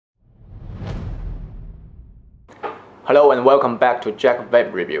Hello and welcome back to Jack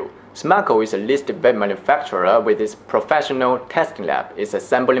Vape Review. Smarco is a listed vape manufacturer with its professional testing lab, its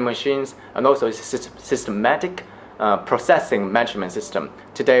assembly machines, and also its systematic processing management system.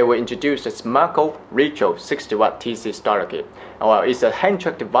 Today we introduce the Auro Retro 60-watt TC starter kit. It's a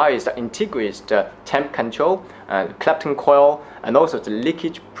hand-track device that integrates the temp control, Clapton coil, and also the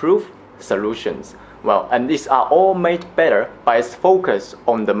leakage-proof solutions. And these are all made better by its focus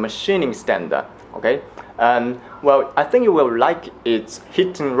on the machining standard. Okay, I think you will like its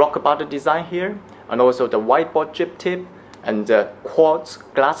hidden rocker bottle design here, and also the whiteboard drip tip and the quartz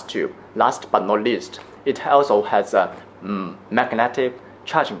glass tube. Last but not least, it also has a magnetic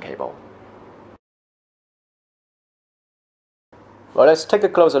charging cable. Well, let's take a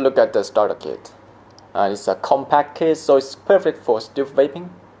closer look at the starter kit. It's a compact kit, so it's perfect for still vaping.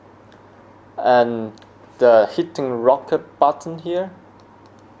 And the hidden rocker button here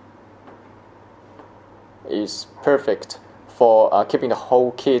is perfect for keeping the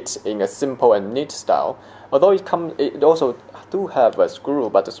whole kit in a simple and neat style. Although it also do have a screw,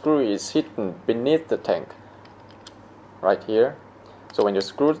 but the screw is hidden beneath the tank, right here. So when you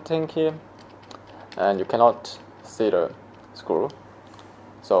screw the tank here, and you cannot see the screw,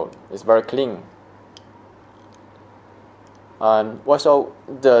 so it's very clean. Also,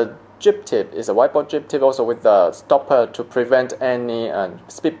 the drip tip is a whiteboard drip tip, also with the stopper to prevent any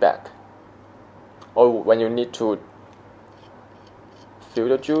spitback. Or when you need to fill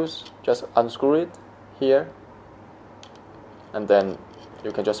the juice, just unscrew it here, and then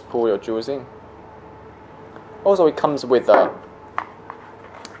you can just pull your juice in. Also, it comes with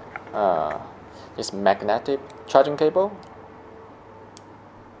this magnetic charging cable.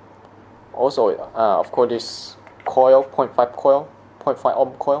 Also, of course, this coil, 0.5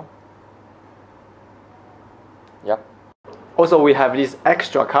 ohm coil. Yep. Also, we have these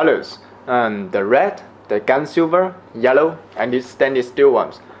extra colors. The red, the gun silver, yellow, and these stainless steel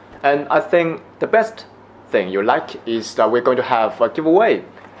ones. And I think the best thing you like is that we're going to have a giveaway,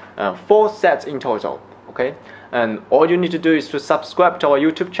 4 sets in total. Okay, and all you need to do is to subscribe to our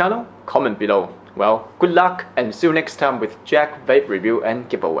YouTube channel, comment below. Well, good luck and see you next time with Jack Vape Review and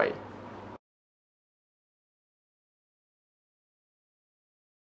giveaway.